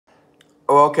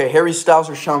Oh, okay. Harry Styles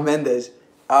or Shawn Mendes?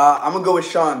 I'm gonna go with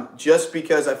Shawn, just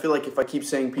because I feel like if I keep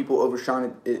saying people over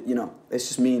Shawn, you know, it's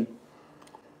just mean.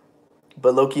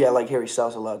 But low-key, I like Harry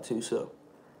Styles a lot too, so.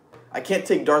 I can't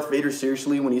take Darth Vader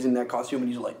seriously when he's in that costume and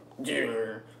he's like,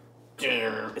 "Dear,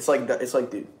 dear." It's like, dude. It's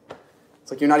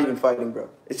like you're not even fighting, bro.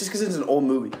 It's just because it's an old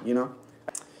movie, you know?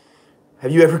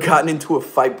 Have you ever gotten into a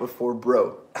fight before,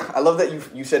 bro? I love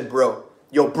that you said bro.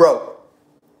 Yo, bro.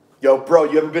 Yo, bro,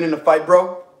 you ever been in a fight,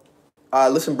 bro?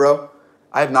 Listen, bro,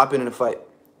 I have not been in a fight.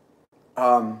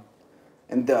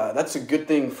 And that's a good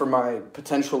thing for my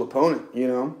potential opponent, you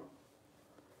know?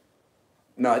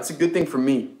 No, it's a good thing for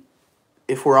me,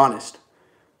 if we're honest.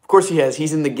 Of course he has.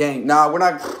 He's in the gang. Nah, we're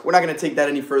not going to take that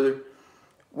any further.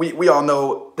 We all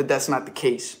know that that's not the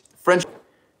case. French,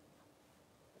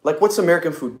 like, what's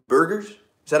American food? Burgers?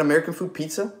 Is that American food?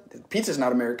 Pizza? Pizza's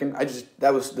not American.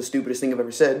 That was the stupidest thing I've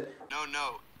ever said.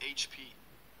 No, HP.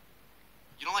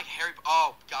 You don't like Harry?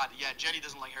 Oh God, yeah. Jenny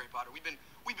doesn't like Harry Potter. We've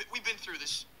been through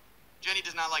this. Jenny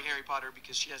does not like Harry Potter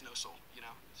because she has no soul, you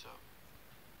know. So,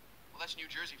 well, that's New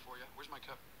Jersey for you. Where's my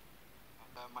cup?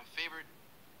 My favorite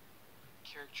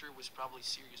character was probably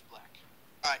Sirius Black.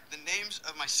 All right, the names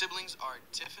of my siblings are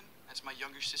Tiffin. That's my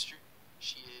younger sister.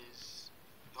 She is.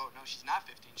 Oh no, she's not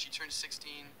 15. She turned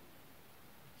 16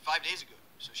 5 days ago,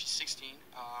 so she's 16.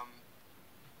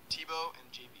 Tebow and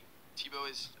JB. Tebow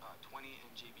is 20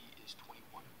 and JB is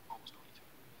 21, almost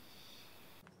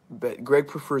 22. Bet Greg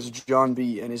prefers John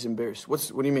B and is embarrassed. What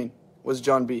do you mean? What's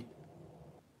John B?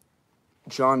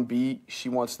 John B. She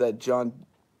wants that John.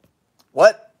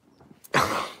 What?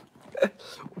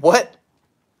 What?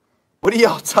 What are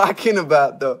y'all talking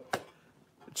about though?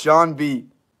 John B.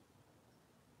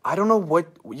 I don't know what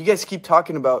you guys keep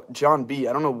talking about. John B.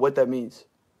 I don't know what that means.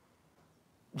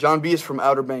 John B is from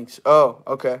Outer Banks. Oh,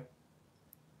 okay.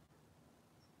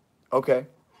 Okay.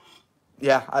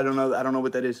 Yeah, I don't know. I don't know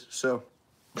what that is. So,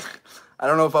 I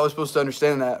don't know if I was supposed to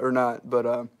understand that or not.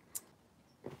 But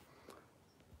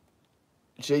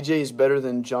JJ is better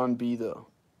than John B though.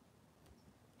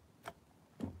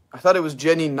 I thought it was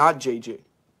Jenny, not JJ.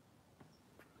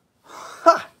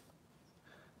 Ha!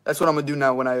 That's what I'm gonna do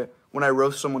now when I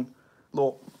roast someone.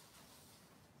 Little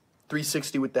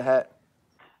 360 with the hat.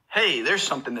 Hey, there's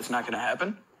something that's not gonna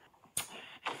happen.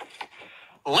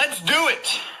 Let's do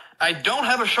it. I don't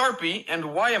have a Sharpie,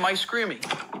 and why am I screaming?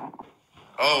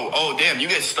 Oh, damn, you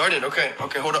guys started. Okay,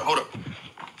 hold up.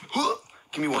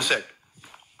 Give me 1 sec.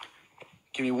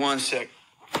 Give me 1 sec.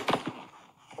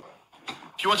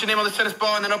 If you want your name on the tennis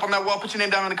ball and then up on that wall, put your name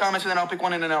down in the comments, and then I'll pick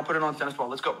one and then I'll put it on the tennis ball.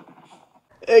 Let's go.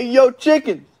 Hey, yo,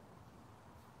 chicken.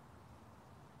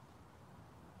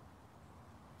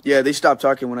 Yeah, they stop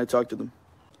talking when I talk to them.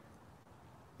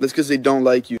 That's because they don't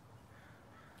like you.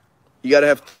 You gotta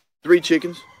have 3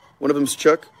 chickens. One of them's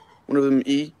Chuck, one of them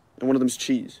E, and one of them's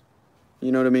Cheese.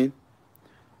 You know what I mean?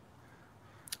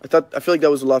 I feel like that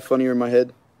was a lot funnier in my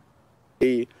head.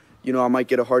 Hey, you know, I might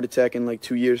get a heart attack in like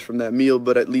 2 years from that meal,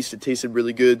 but at least it tasted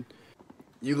really good.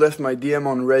 You left my DM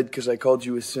on red because I called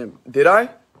you a simp. Did I?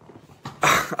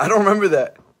 I don't remember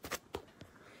that.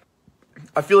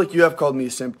 I feel like you have called me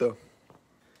a simp, though.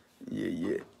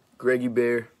 Yeah. Greggy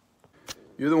Bear.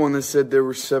 You're the one that said there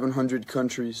were 700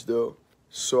 countries, though.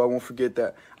 So I won't forget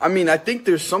that. I mean, I think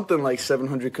there's something like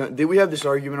 700 countries. Did we have this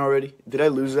argument already? Did I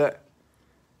lose that?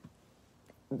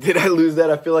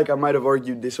 I feel like I might have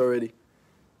argued this already.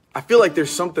 I feel like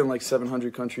there's something like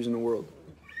 700 countries in the world.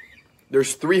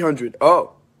 There's 300.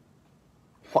 Oh.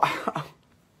 Wow.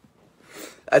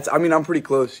 I'm pretty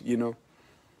close, you know.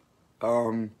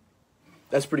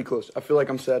 That's pretty close. I feel like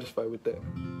I'm satisfied with that.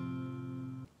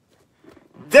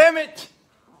 Damn it!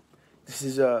 This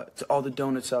is, to all the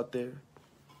donuts out there.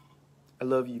 I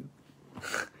love you.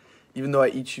 Even though I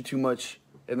eat you too much,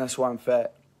 and that's why I'm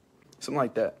fat. Something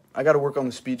like that. I gotta work on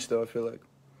the speech, though, I feel like.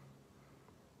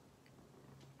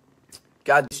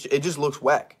 God, it just looks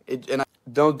whack. And I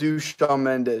don't do Shawn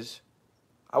Mendes.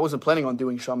 I wasn't planning on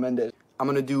doing Shawn Mendes. I'm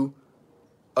gonna do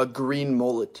a green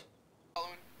mullet.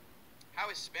 How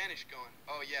is Spanish going?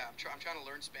 Oh yeah, I'm trying to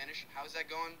learn Spanish. How is that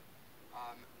going?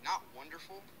 Not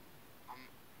wonderful.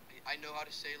 I know how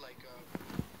to say like,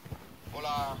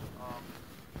 hola,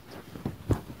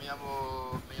 me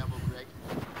llamo Greg.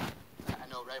 I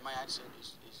know, right? My accent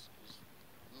is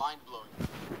mind-blowing.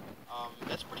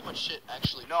 That's pretty much it,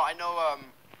 actually. No, I know,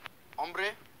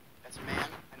 hombre, that's a man.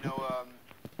 I know,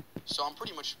 so I'm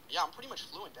pretty much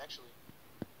fluent, actually.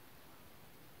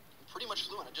 I'm pretty much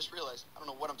fluent, I just realized. I don't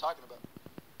know what I'm talking about.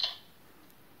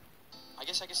 I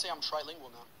guess I can say I'm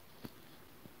trilingual now.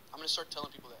 I'm gonna start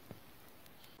telling people that.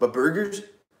 But burgers?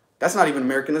 That's not even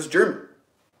American, that's German.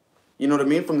 You know what I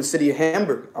mean? From the city of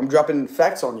Hamburg. I'm dropping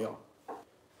facts on y'all.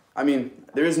 I mean,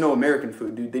 there is no American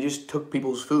food, dude. They just took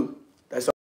people's food. That's